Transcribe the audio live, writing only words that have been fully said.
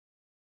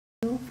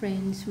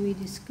friends, we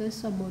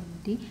discuss about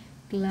the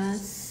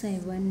class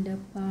 7, the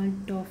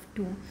part of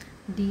 2,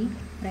 the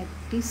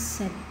practice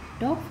set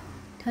of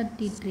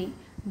 33,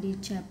 the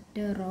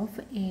chapter of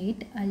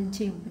 8,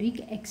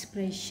 algebraic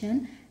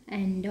expression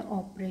and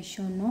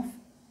operation of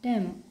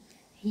them.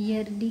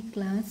 Here the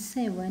class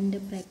 7, the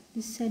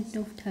practice set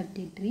of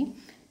 33,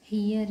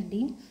 here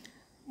the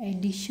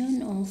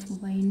addition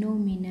of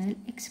binomial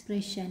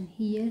expression.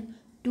 Here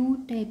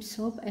two types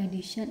of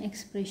addition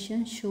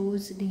expression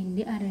shows in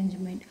the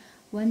arrangement.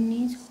 One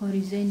is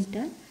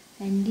horizontal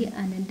and the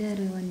another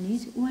one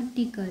is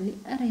vertical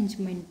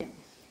arrangement.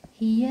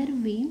 Here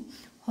we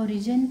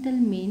horizontal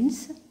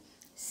means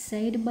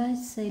side by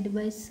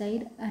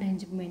side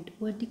arrangement.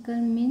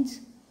 Vertical means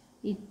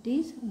it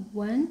is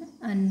one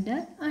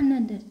under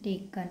another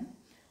taken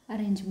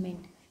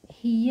arrangement.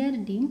 Here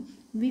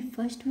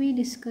we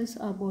discuss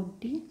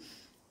about the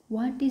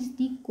what is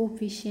the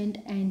coefficient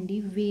and the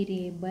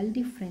variable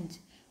difference.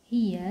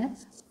 Here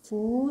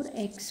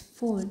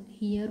 4x4,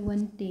 here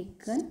one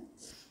taken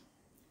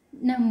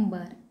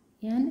number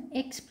and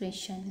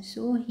expression.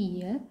 So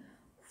here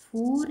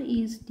 4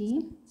 is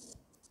the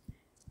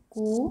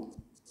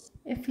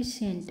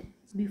coefficient.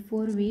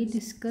 Before we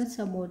discuss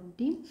about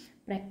the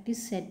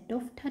practice set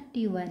of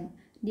 31,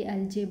 the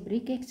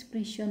algebraic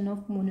expression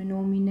of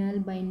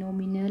monomial,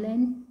 binomial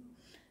and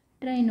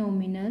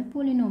trinomial,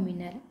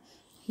 polynomial.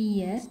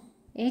 Here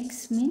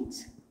x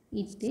means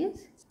it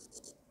is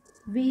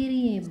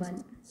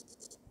variable,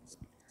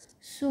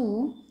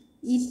 so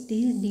it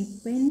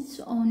depends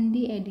on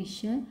the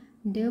addition.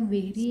 The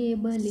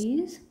variable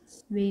is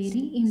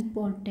very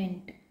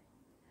important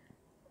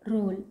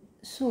role.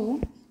 So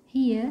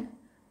here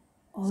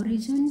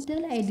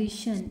horizontal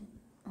addition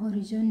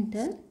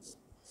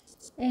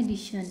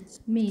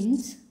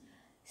means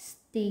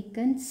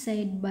taken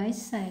side by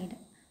side.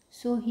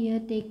 So here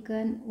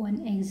taken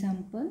one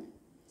example,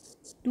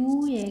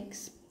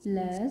 2x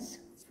plus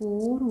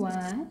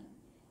 4y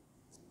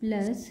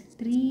plus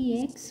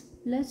 3x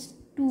plus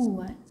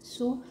 2y.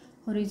 So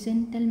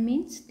horizontal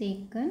means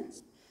taken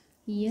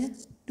here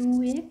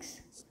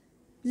 2x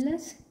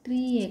plus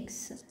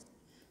 3x,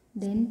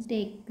 then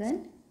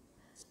taken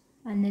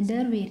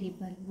another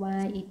variable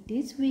y, it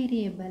is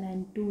variable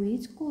and 2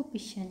 is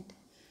coefficient.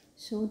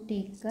 So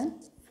taken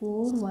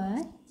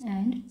 4y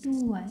and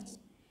 2y.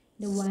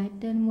 The y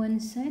term one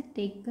side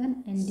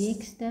taken and the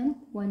x term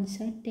one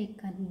side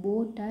taken.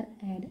 Both are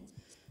added.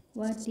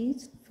 What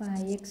is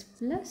 5x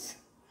plus?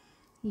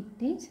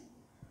 It is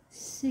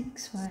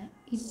 6y.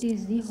 It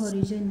is the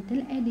horizontal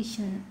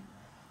addition.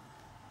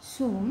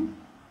 So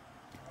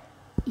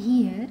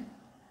here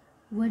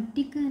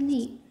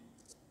vertically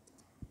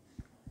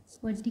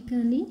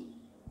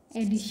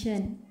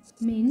addition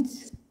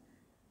means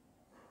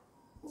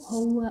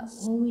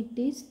how it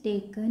is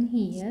taken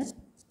here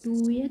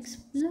 2x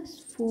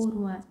plus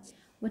 4y.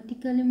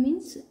 Vertically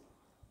means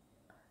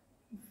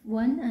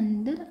one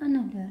under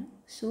another,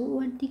 so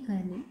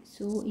vertically.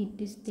 So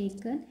it is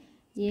taken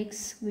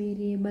x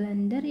variable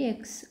under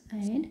x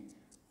and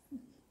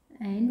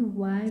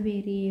y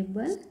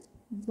variable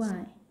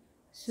y.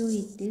 So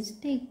it is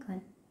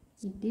taken.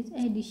 It is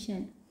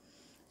addition.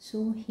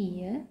 So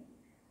here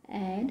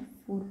add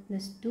 4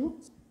 plus 2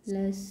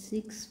 plus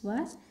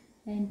 6y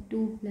and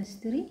 2 plus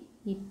 3,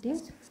 it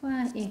is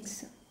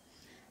 5x.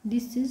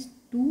 This is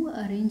two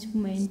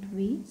arrangement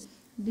we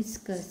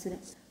discussed.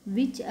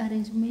 Which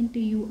arrangement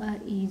you are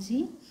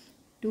easy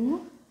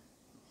to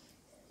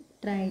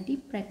try the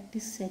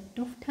practice set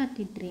of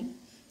 33.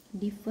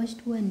 The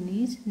first one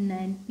is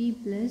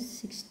 9p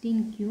plus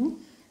 16q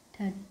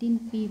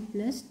 13p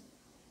plus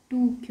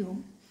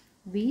 2q.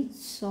 We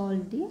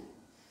solve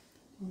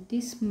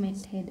this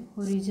method,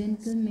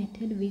 horizontal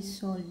method, we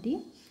solve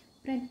the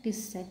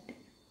practice set.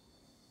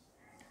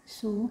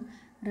 So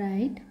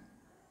write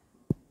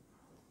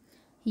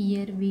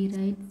here, we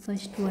write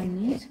first one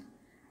is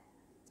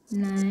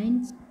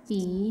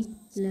 9p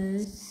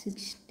plus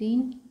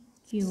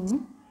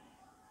 16q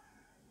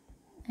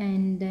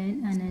and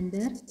then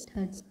another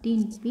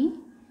 13p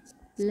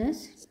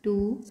plus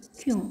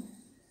 2q.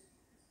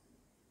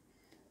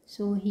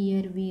 So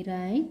here we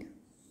write,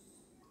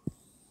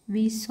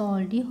 we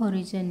solve the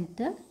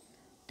horizontal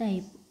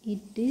type.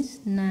 It is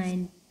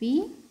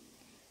 9p,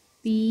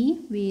 p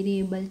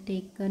variable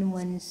taken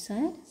one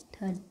side,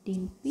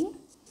 13p.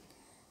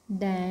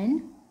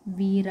 Then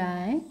we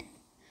write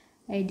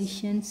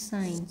addition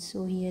sign.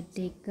 So here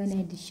taken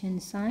addition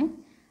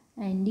sign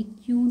and the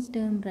q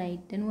term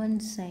written one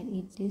side.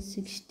 It is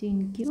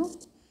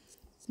 16q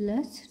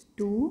plus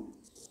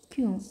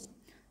 2q.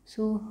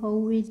 So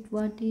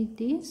what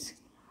it is?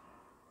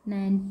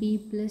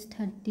 9p plus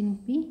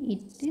 13p,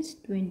 it is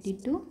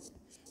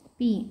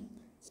 22p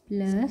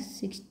plus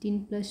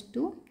 16 plus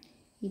 2,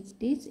 it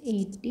is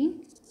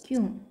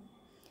 18q.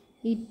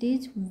 It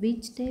is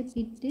which type?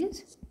 It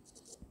is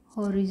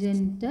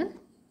horizontal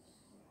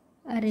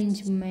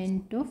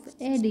arrangement of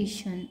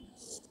addition.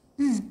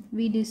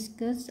 We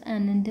discuss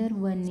another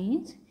one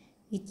is,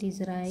 it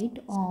is right,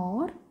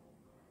 or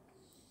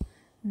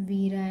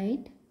we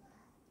write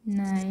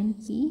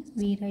 9p.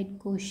 We write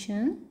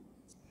quotient.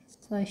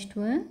 First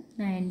one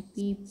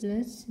 9p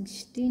plus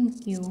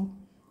 16q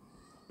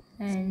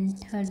and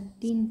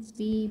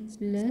 13p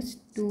plus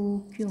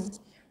 2q.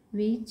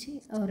 Which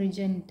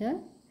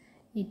horizontal?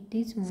 It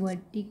is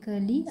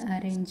vertically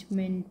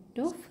arrangement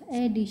of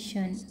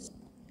addition.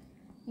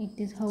 It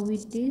is how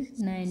it is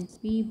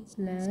 9p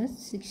plus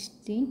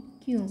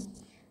 16q.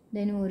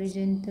 Then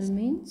horizontal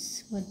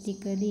means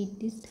vertically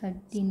it is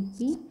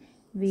 13p,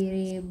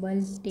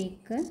 variable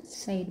taken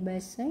side by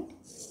side,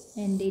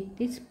 and it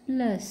is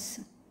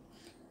plus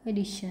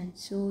addition.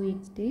 So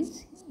it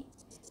is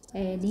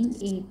adding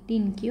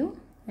 18q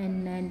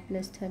and 9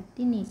 plus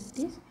 13 it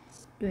is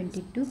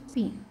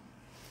 22p.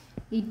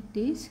 It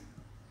is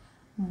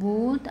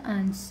both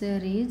answer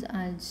is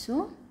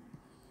also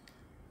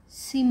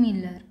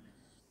similar.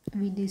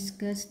 We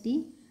discussed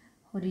the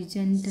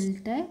horizontal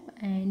type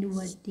and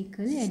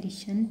vertical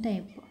addition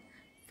type.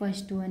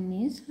 First one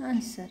is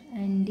answer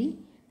and the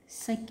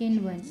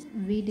second one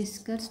we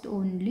discussed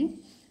only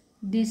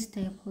this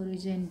type.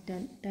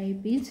 Horizontal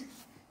type is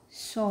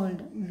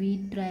solved.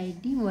 We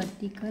tried the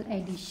vertical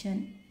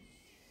addition,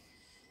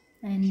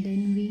 and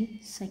then we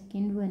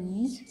second one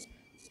is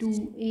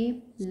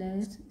 2a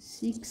plus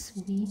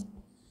 6b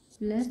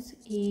plus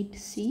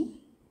 8c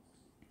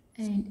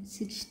and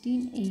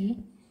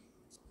 16a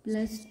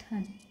plus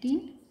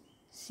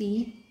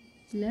 13c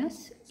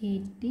plus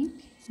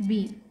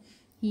 18b.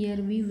 Here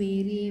we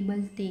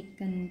variable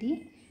taken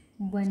the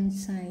one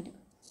side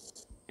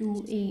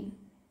 2a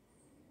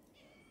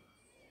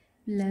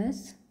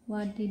plus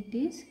what it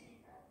is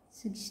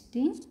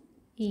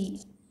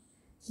 16a.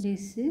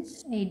 This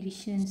is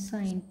addition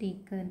sign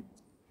taken.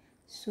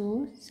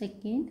 So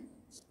second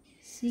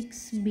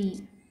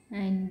 6b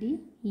and the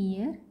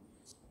here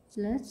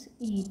plus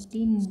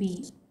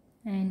 18b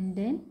and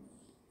then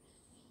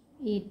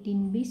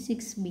 18b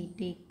 6b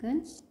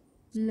taken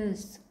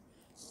plus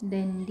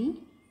then the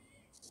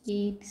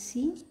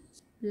 8c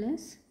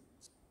plus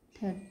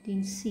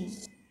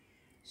 13c.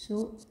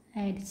 So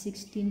add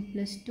 16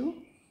 plus 2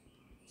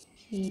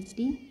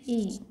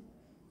 18a,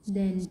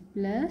 then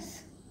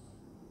plus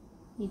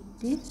it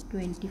is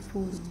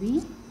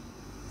 24b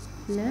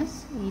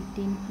plus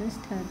 18 plus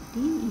 30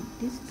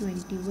 it is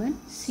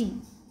 21c.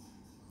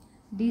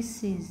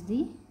 This is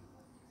the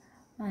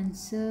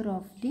answer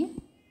of the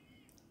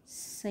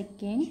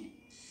second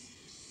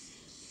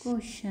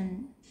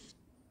question.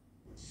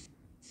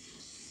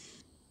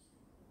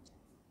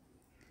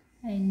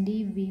 And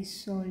we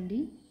solve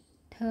the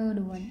third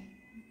one.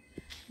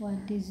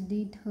 What is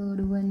the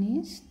third one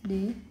is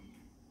the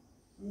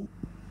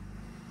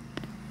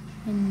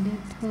and the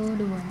third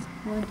one.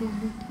 What is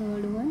the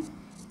third one?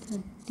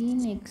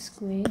 13x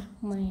square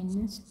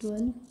minus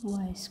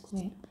 12y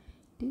square.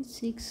 It is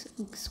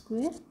 6x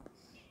square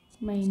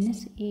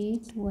minus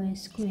 8y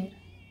square.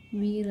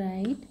 We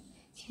write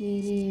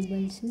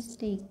variables is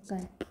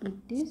taken.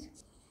 It is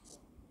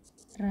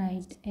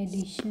right.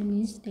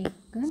 Addition is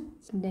taken.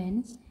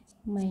 Then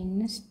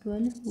minus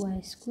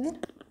 12y square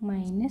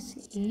minus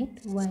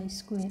 8y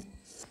square.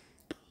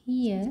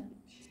 Here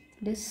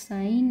the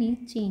sign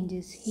is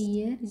changes.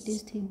 Here it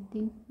is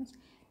 13 plus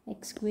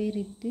x square.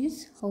 It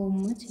is how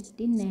much? It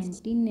is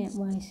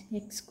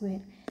 19x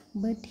square.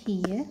 But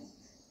here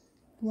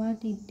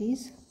what it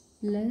is?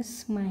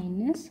 Plus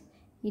minus.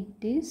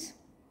 It is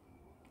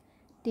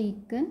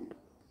taken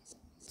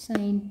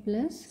sign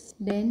plus,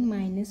 then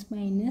minus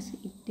minus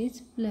it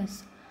is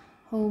plus.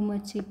 How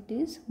much it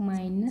is?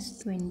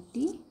 Minus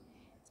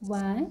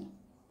 20y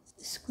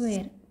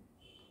square.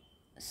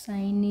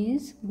 Sign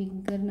is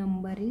bigger,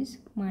 number is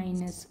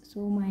minus,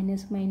 so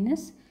minus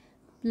minus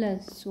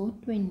plus, so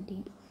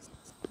 20.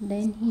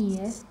 Then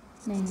here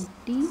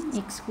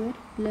 19x square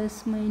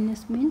plus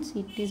minus means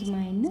it is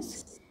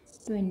minus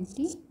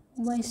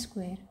 20y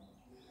square.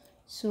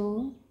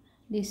 So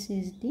this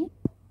is the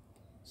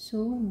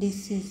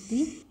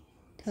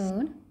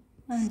third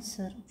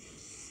answer.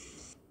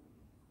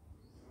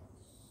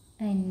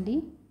 And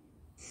the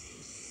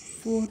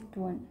fourth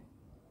one.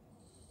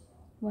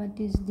 What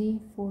is the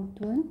fourth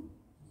one?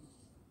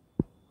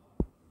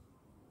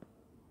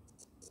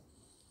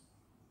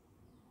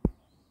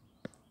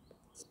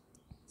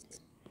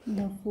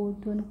 The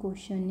fourth one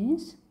question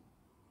is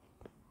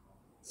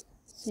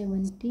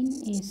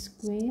 17a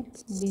square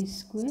b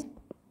square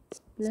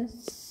plus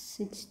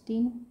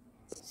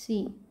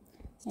 16c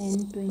and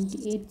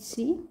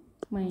 28c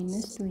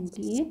minus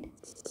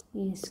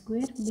 28a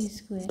square b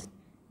square.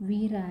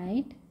 We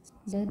write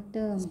the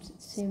terms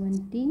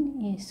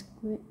 17a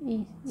square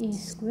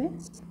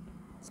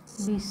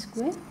b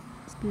square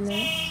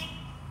plus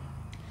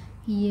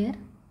here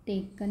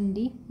taken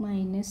the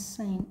minus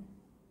sign.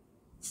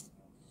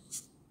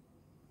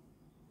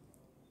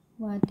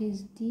 What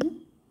is the?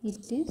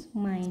 It is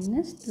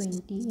minus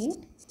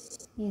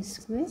 28a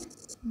square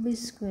b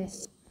square.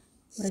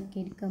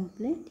 Bracket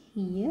complete.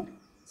 Here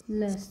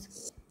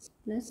plus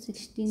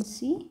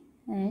 16c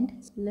and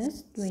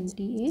plus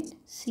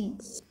 28c.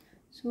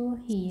 So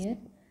here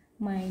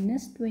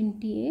minus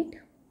 28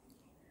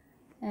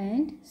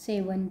 and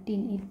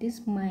 17, it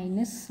is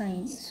minus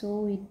sign,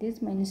 so it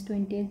is minus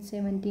 28,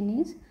 17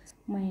 is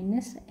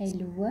minus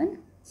 11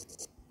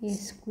 a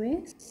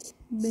square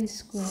b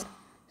square.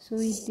 So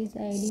it is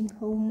adding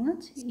how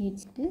much?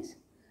 It is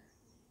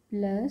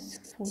plus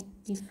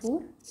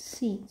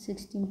 44c.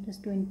 16 plus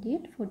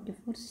 28,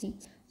 44c.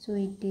 So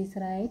it is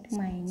right,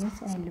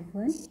 minus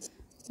 11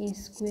 a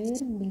square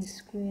b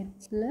square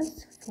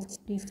plus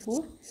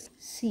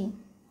 44c.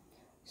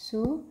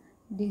 So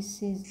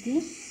this is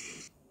the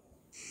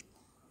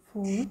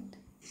fourth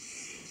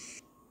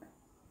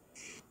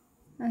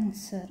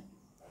answer.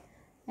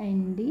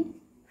 And the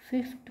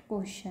fifth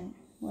question,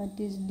 what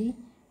is the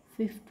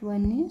fifth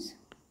one?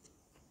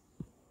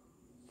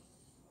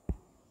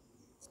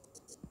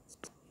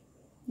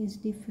 Is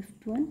the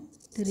fifth one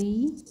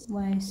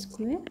 3y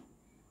square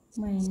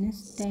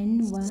minus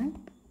 10y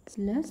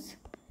plus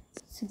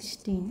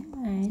 16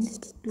 and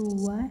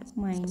 2y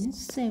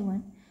minus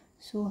 7.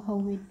 So how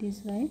it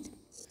is right?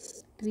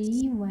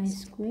 3y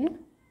square,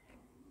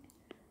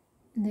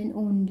 then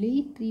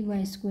only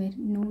 3y square,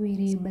 no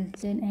variable,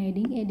 then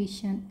adding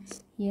addition,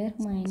 here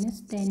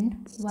minus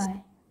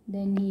 10y,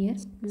 then here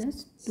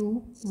plus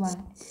 2y,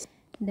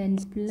 then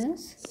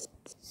plus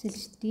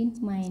 16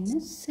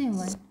 minus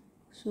 7.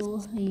 So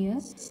here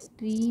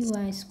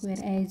 3y square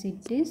as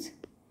it is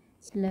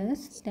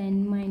plus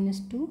 10 minus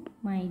 2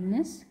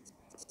 minus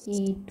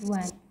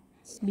 8y,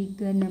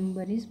 bigger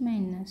number is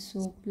minus,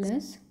 so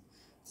plus,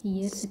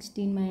 here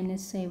 16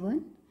 minus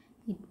 7,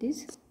 it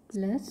is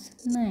plus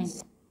 9.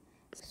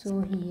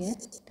 So here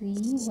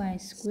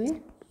 3y square,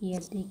 here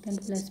taken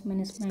plus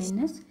minus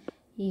minus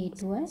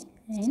 8y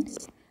and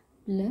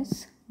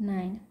plus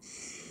 9.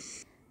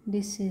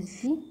 This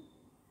is the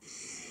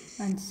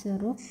answer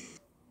of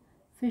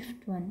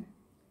fifth one.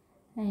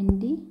 And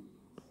the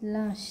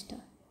last,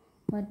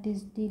 what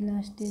is the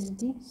last? Is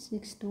the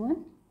sixth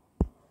one,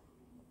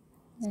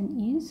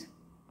 and is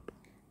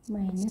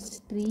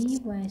minus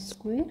 3y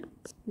square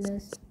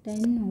plus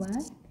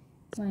 10y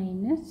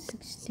minus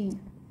 16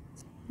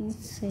 is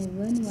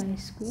 7y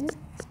square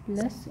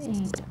plus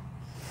 8.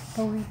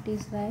 How it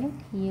is right?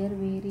 Here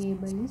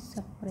variable is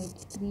separate,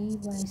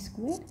 3y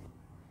square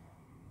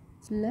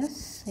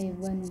plus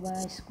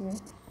 7y square,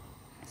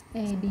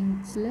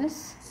 adding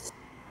plus,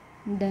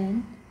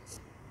 then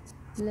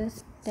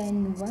plus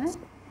 10y,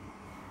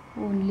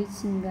 only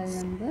single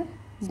number,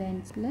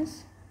 then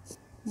plus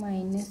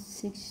minus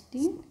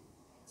 16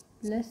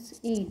 plus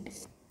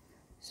 8.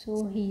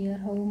 So here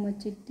how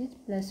much it is?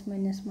 Plus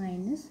minus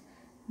minus,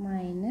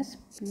 minus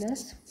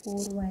plus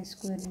 4y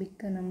square,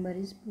 bigger number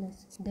is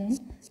plus, then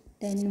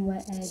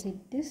 10y as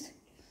it is,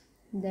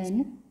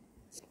 then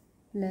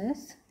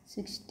plus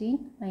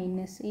 16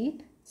 minus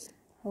 8,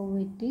 how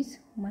it is?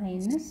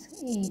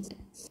 Minus 8,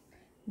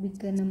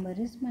 bigger number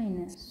is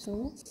minus,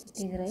 so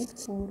it is right,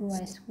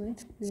 4y square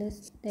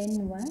plus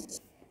 10y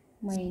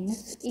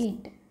minus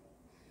 8.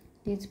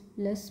 It is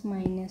plus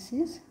minus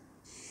is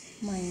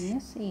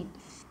minus 8.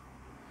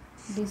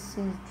 This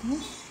is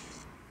the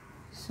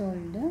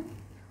solve the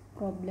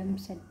problem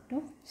set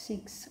of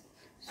 6.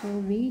 So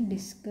we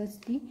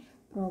discussed the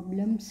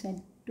problem set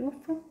of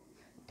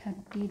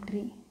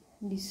 33.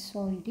 This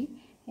solve the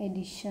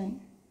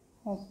addition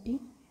of the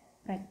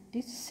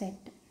practice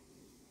set.